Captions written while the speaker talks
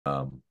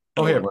Oh,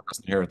 hey, everyone,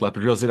 Justin here with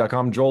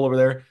LethbridgeRealestate.com. Joel over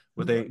there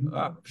with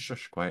a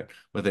shush, quiet,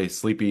 with a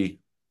sleepy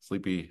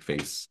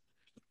face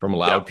from Yeah,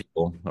 loud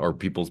people or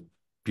people's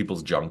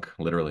junk,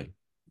 literally.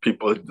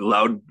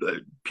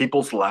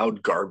 people's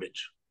loud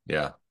garbage.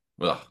 Yeah,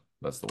 ugh,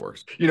 that's the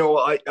worst. You know,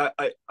 I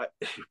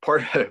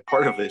part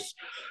part of this,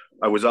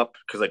 I was up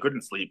because I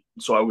couldn't sleep,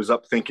 so I was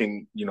up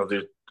thinking,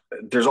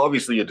 there's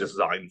obviously a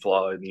design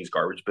flaw in these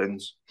garbage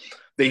bins.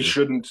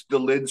 Mhm. The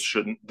lids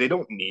shouldn't, they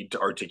don't need to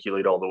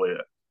articulate all the way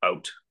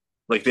out.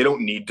 Like they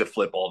don't need to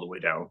flip all the way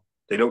down.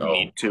 They don't Oh,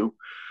 need to.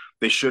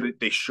 They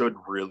should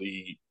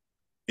really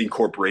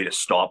incorporate a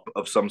stop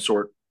of some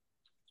sort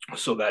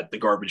so that the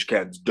garbage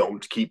cans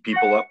don't keep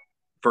people up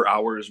for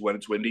hours when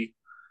it's windy.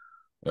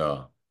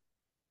 yeah.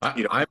 I,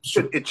 You know, I'm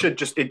it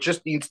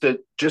just needs to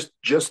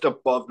just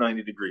above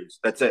 90 degrees.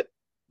 That's it,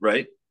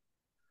 right?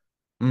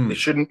 mm, It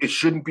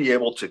shouldn't be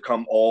able to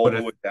come all but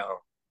the way down.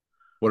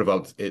 what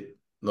about it?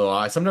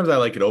 No, sometimes I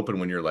like it open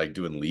when you're like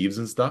doing leaves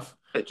and stuff,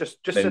 It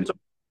just sits and up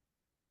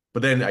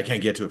but then I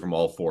can't get to it from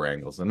all four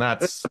angles, and the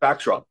that's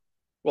backdrop.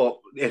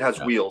 Well, it has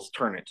yeah. wheels.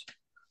 Turn it.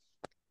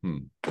 Hmm.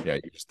 Yeah,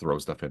 you just throw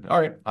stuff in.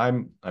 All right,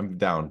 I'm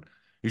down.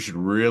 You should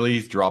really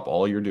drop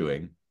all you're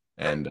doing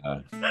and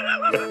and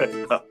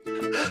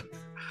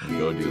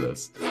go do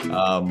this.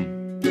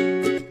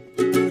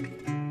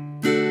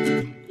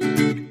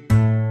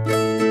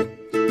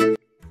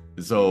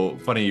 So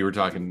funny you were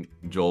talking.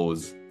 Joel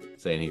was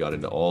saying he got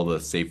into all the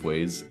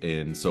Safeways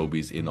in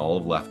Sobeys in all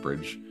of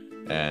Lethbridge,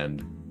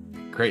 and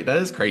great. That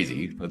is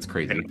crazy. That's I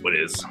crazy. know it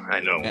is. I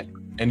know.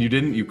 And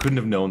you couldn't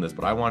have known this,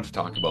 but I wanted to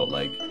talk about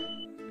like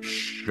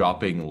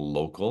shopping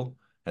local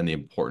and the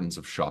importance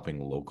of shopping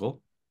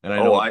local. And I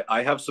Oh, know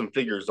I have some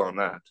figures on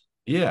that.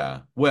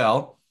 yeah.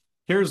 Well,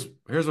 here's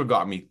what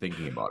got me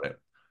thinking about it.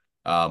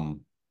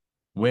 Um,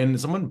 when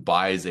someone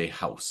buys a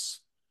house,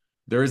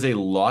 there is a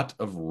lot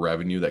of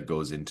revenue that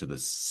goes into the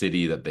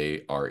city that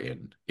they are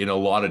in a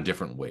lot of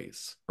different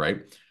ways,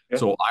 right? Yeah.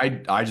 So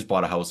I just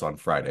bought a house on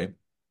Friday.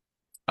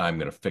 I'm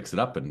gonna fix it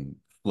up and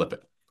flip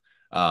it.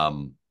 I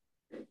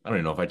don't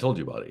even know if I told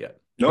you about it yet.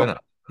 But No. no,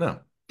 no,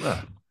 no.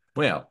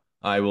 Well,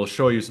 I will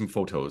show you some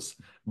photos,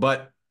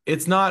 but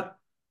it's not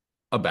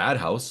a bad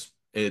house.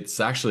 It's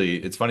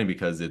funny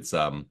because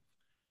um,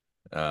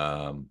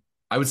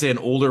 I would say an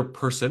older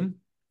person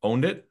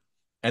owned it,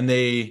 and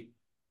they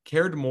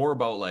cared more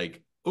about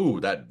like, oh,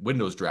 that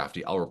window's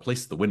drafty, I'll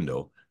replace the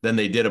window, than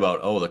they did about,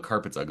 oh, the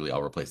carpet's ugly,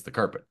 I'll replace the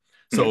carpet.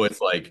 So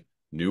it's like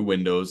new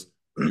windows,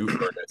 new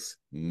furnace,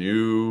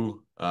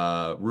 new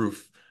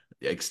roof.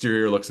 The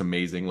exterior looks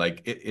amazing.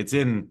 Like it's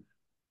in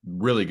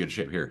really good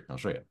shape. Here, I'll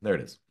show you. There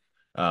it is.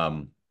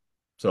 Um,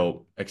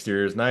 so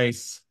exterior is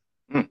nice,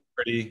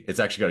 pretty. It's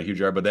actually got a huge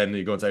yard, but then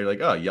you go inside, you're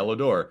like, oh, yellow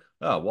door,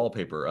 oh,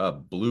 wallpaper,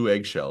 blue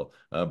eggshell,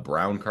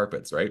 brown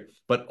carpets, right?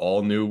 But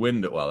all new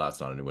window. Well, that's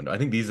not a new window. I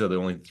think these are the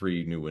only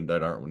three new windows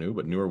that aren't new,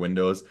 but newer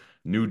windows,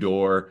 new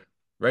door,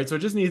 right? So it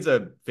just needs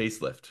a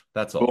facelift.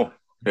 That's all. Cool.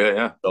 Yeah,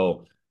 yeah.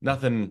 So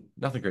nothing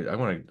great.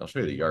 I'll show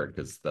you the yard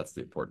because that's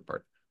the important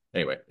part.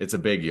 Anyway, it's a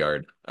big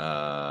yard,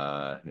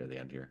 near the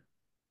end here.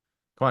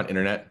 Come on,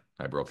 internet.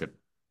 I broke it.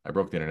 I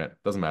broke the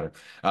internet. Doesn't matter.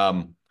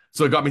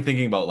 So it got me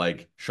thinking about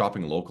like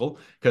shopping local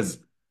because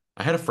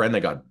I had a friend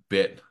that got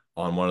bit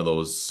on one of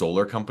those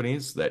solar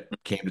companies that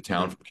came to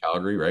town Mhm. from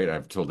Calgary, right?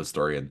 I've told this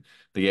story and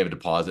they gave a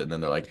deposit and then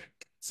they're like,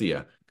 see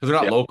ya. Because they're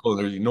not Yeah. local.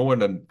 There's no one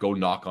to go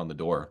knock on the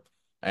door.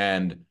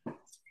 And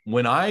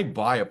when I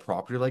buy a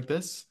property like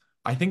this,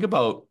 I think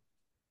about,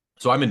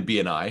 so I'm in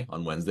BNI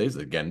on Wednesdays.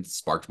 Again,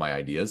 sparked my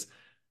ideas.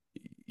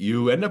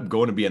 You end up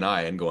going to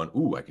BNI and going,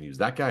 "Ooh, I can use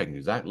that guy, I can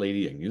use that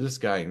lady, I can use this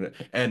guy,"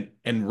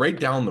 and right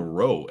down the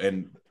row.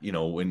 And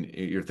when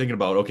you're thinking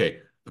about, okay,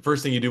 the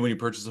first thing you do when you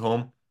purchase a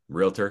home,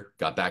 Realtor,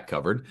 got that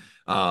covered.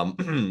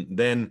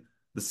 Then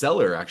the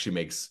seller actually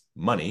makes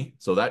money,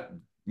 so that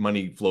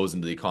money flows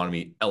into the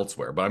economy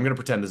elsewhere. But I'm going to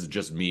pretend this is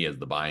just me as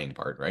the buying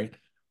part, right?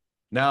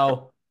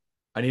 Now,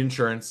 I need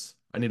insurance.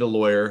 I need a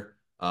lawyer.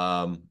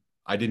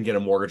 I didn't get a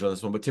mortgage on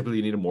this one, but typically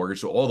you need a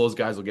mortgage. So all those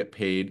guys will get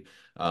paid.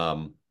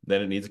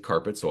 Then it needs a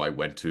carpet. So I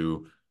went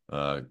to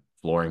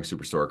flooring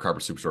superstore,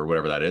 carpet superstore,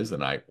 whatever that is,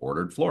 and I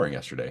ordered flooring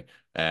yesterday.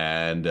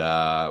 And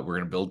we're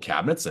gonna build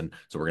cabinets, and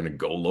so we're gonna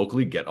go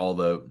locally, get all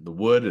the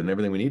wood and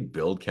everything we need,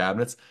 build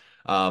cabinets.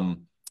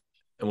 Um,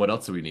 and what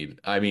else do we need?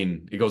 I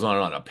mean, it goes on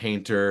and on. A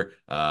painter,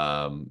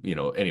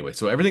 anyway.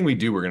 So everything we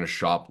do, we're going to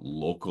shop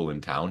local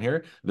in town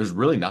here. There's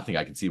really nothing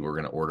I can see we're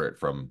going to order it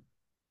from.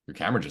 Your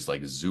camera just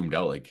like zoomed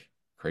out like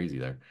crazy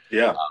there.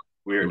 Yeah. It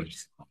Weird.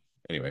 was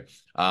anyway.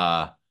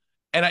 Uh,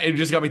 it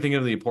just got me thinking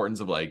of the importance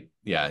of like,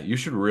 yeah, you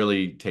should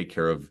really take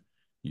care of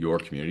your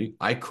community.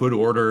 I could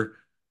order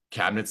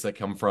cabinets that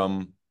come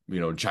from,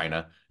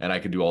 China, and I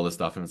could do all this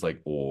stuff. And it's like,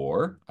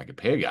 or I could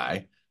pay a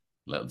guy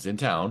that's in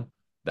town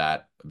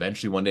that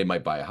eventually one day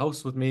might buy a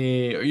house with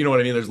me. Or, you know what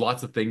I mean? There's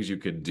lots of things you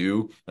could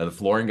do. And the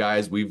flooring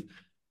guys, we've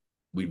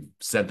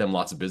sent them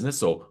lots of business.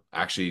 So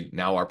actually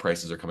now our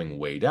prices are coming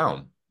way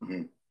down.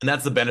 Mhm. And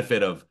that's the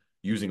benefit of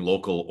using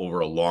local over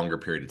a longer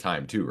period of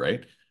time too,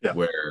 right? Yeah.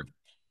 Where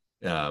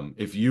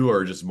If you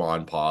are just ma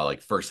and pa,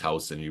 like first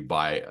house, and you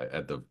buy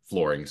at the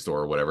flooring store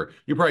or whatever,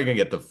 you're probably gonna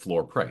get the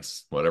floor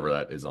price, whatever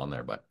that is on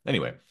there. But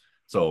anyway,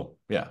 so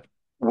yeah,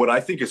 What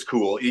I think is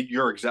cool,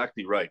 you're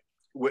exactly right.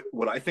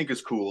 What I think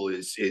is cool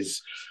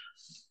is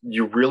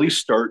you really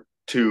start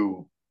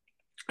to,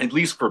 at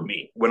least for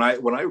me, when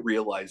I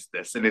realized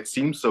this, and it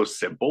seems so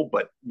simple,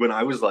 but when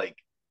I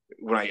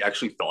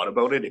actually thought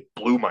about it, it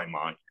blew my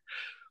mind.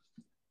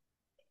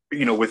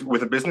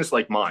 With a business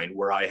like mine,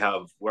 where I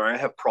have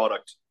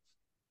product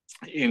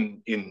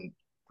in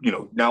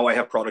now I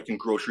have product in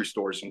grocery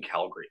stores in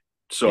Calgary.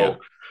 yeah, So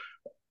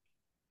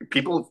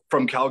people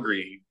from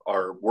Calgary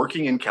are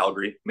working in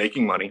Calgary,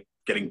 making money,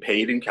 getting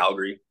paid in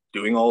Calgary,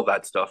 doing all of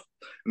that stuff,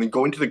 and then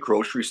going to the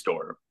grocery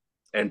store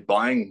and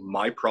buying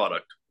my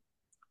product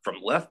from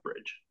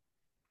Lethbridge,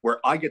 where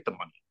I get the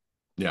money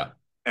yeah,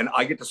 and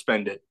I get to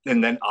spend it.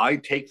 And then I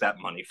take that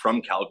money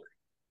from Calgary.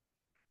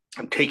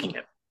 I'm taking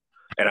it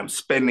and I'm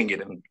spending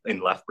it in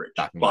Lethbridge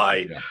back in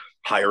Lethbridge, by yeah,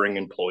 hiring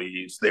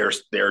employees.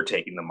 They're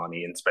taking the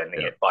money and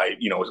spending yeah, it by,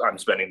 I'm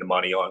spending the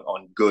money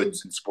on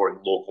goods and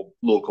supporting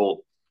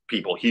local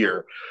people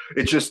here.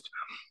 It's just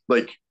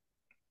like,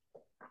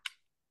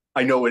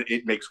 I know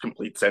it makes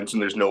complete sense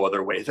and there's no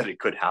other way that it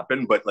could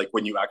happen. But like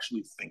when you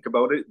actually think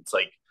about it, it's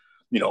like,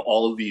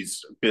 all of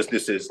these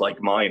businesses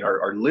like mine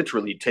are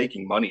literally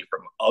taking money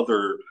from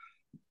other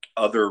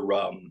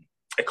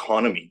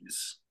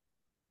economies,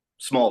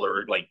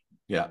 smaller, like,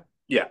 yeah.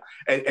 yeah,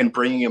 and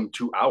bringing them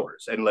to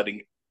ours and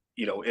letting,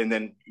 and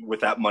then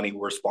with that money,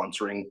 we're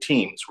sponsoring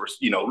teams.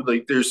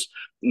 Like there's,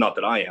 not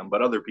that I am,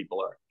 but other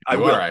people are. I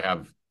You are. will. I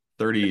have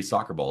 30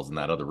 soccer balls in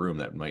that other room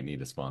that might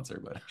need a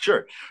sponsor,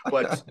 Sure.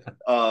 But,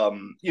 but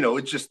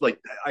it's just like,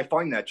 I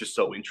find that just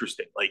so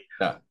interesting. Like,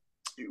 yeah,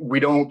 we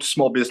don't,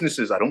 small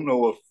businesses, I don't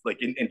know if, like,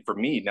 and for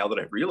me, now that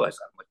I've realized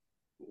that, I'm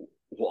like,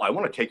 well, I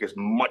want to take as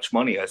much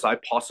money as I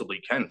possibly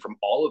can from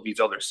all of these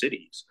other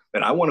cities,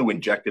 and I want to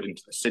inject it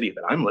into the city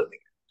that I'm living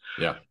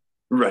yeah,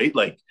 in, right?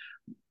 Like,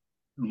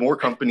 more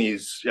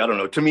companies, I don't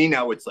know. To me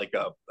now, it's like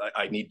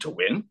I need to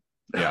win.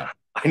 yeah,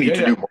 I yeah, need to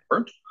yeah. do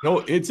more.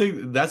 No,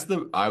 that's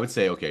the I would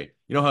say, okay.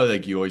 You know how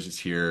like you always just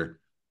hear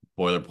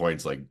boiler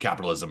points like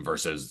capitalism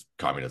versus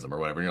communism or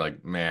whatever, and you're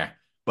like, meh.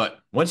 But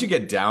once you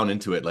get down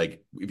into it,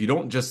 like if you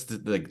don't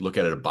just like look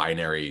at it a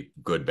binary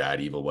good,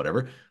 bad, evil,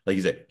 whatever, like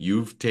you said,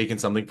 you've taken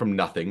something from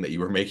nothing that you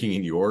were making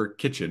in your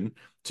kitchen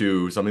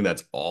to something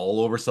that's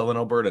all over Southern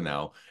Alberta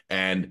now,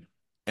 and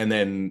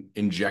then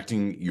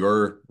injecting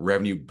your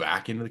revenue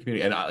back into the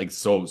community. And like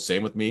so,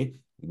 same with me.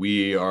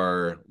 We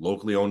are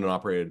locally owned and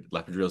operated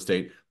Lethbridge Real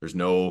Estate. There's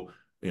no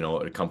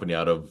a company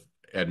out of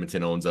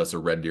Edmonton owns us or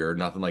Red Deer,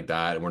 nothing like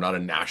that. And we're not a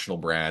national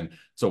brand.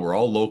 So we're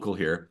all local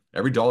here.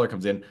 Every dollar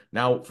comes in.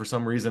 Now, for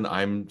some reason,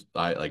 I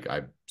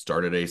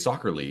started a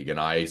soccer league and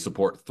I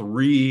support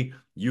 3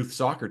 youth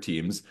soccer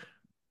teams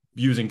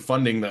using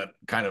funding that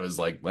kind of is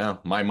like,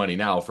 well, my money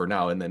now for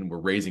now. And then we're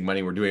raising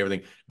money, we're doing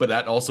everything. But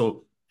that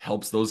also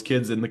helps those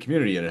kids in the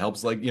community. And it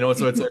helps so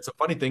it's a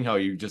funny thing how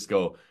you just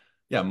go,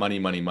 yeah, money,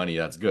 money, money,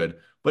 that's good.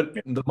 But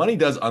the money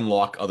does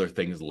unlock other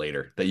things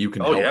later that you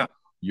can Oh help yeah,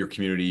 your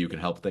community, you can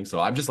help things. So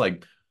I'm just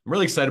like, I'm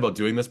really excited about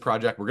doing this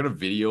project. We're gonna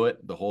video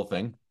it, the whole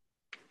thing.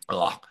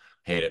 Oh,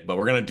 hate it, but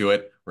we're gonna do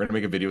it. We're gonna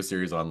make a video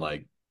series on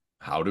like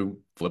how to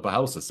flip a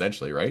house,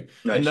 essentially, right?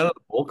 And nice. none of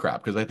the bull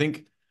crap, because I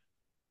think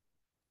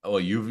well,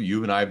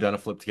 you and I have done a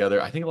flip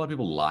together. I think a lot of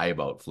people lie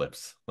about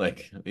flips.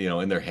 Like,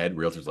 in their head,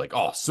 realtors like,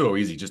 oh, so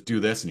easy, just do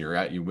this and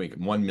you make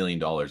 $1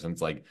 million. And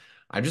it's like,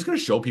 I'm just gonna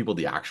show people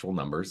the actual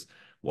numbers,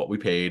 what we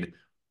paid,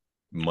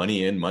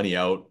 money in, money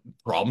out,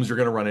 problems you're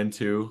gonna run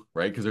into,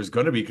 right? Because there's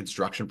gonna be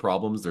construction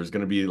problems, there's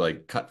gonna be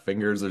like cut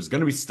fingers, there's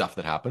gonna be stuff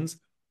that happens.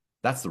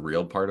 That's the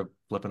real part of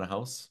flipping a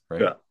house,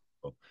 right? Yeah.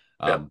 So,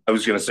 Yeah, I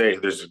was going to say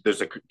there's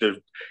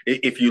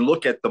if you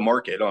look at the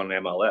market on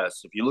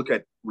MLS, if you look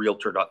at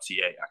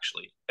Realtor.ca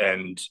actually,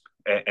 and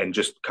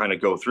just kind of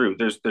go through,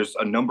 there's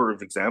a number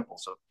of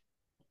examples of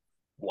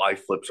why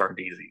flips aren't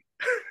easy,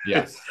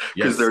 yes,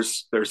 because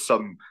yes, there's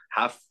some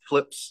half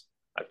flips.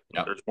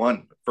 yeah. There's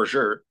one for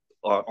sure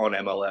on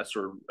MLS,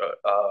 or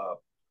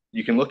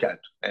you can look at,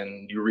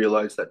 and you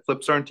realize that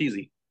flips aren't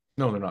easy.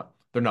 No, they're not.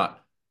 They're not.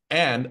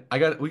 And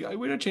we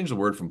gotta change the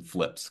word from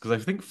flips because I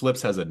think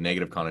flips has a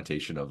negative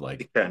connotation of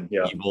like It can,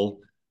 yeah, evil,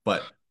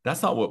 but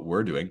that's not what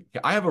we're doing.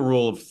 I have a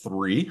rule of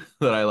three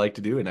that I like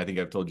to do, and I think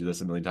I've told you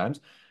this a million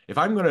times. If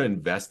I'm going to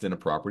invest in a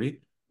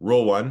property,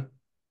 rule one,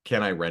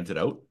 can I rent it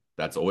out?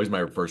 That's always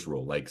my first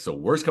rule. Like, so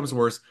worst comes to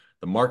worst,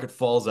 the market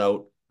falls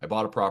out. I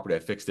bought a property, I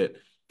fixed it.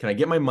 Can I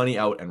get my money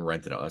out and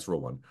rent it out? That's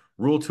rule one.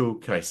 Rule two,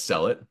 can I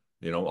sell it?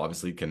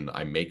 Obviously, can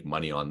I make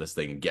money on this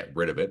thing and get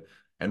rid of it?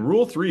 And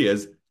rule three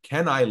is,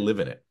 can I live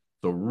in it?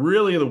 So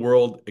really the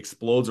world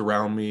explodes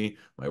around me.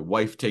 My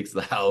wife takes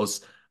the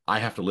house. I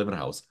have to live in a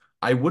house.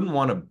 I wouldn't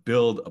want to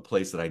build a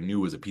place that I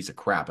knew was a piece of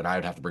crap and I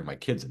would have to bring my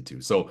kids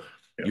into. So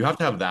yeah, you have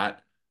to have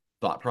that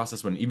thought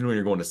process even when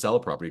you're going to sell a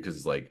property, because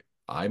it's like,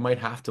 I might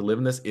have to live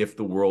in this if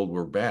the world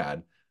were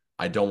bad.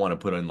 I don't want to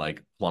put in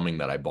like plumbing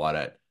that I bought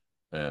at,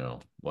 I don't know,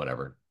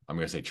 whatever, I'm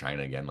gonna say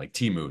China again, like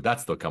Temu.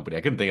 That's the company.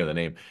 I couldn't think of the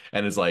name,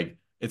 and it's like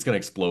it's gonna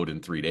explode in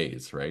 3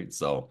 days, right?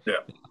 So, Yeah.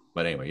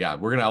 but anyway, yeah,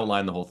 we're gonna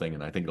outline the whole thing,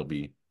 and I think it'll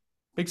be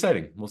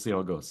exciting. We'll see how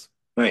it goes.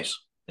 Nice.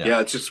 Yeah, Yeah,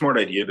 it's a smart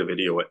idea to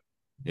video it.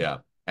 yeah,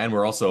 and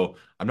we're also.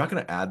 I'm not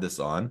gonna add this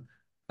on,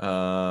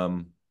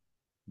 um,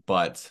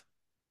 but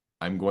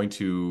I'm going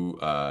to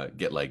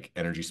get like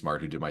Energy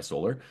Smart, who did my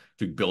solar,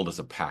 to build us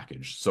a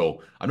package.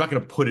 So I'm not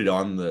going to put it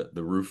on the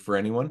roof for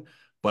anyone,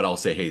 but I'll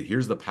say, hey,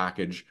 here's the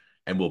package,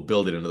 and we'll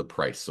build it into the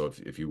price. So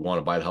if you want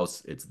to buy the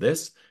house, it's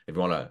this. If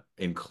you want to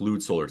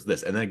include solar, it's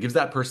this. And then it gives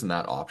that person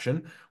that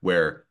option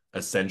where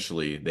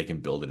essentially they can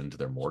build it into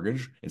their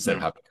mortgage instead of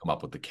Mm. having to come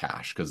up with the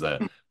cash because a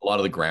lot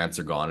of the grants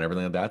are gone and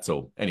everything like that.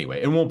 So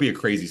anyway, it won't be a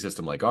crazy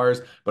system like ours,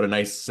 but a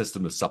nice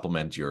system to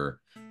supplement Sure.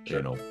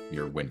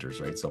 your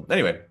winters, right? So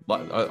anyway,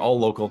 all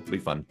local, be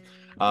fun.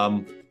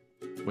 Um,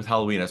 with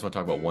Halloween, I just want to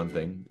talk about one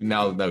thing.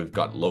 Now that we've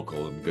got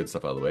local and good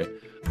stuff out of the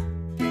way,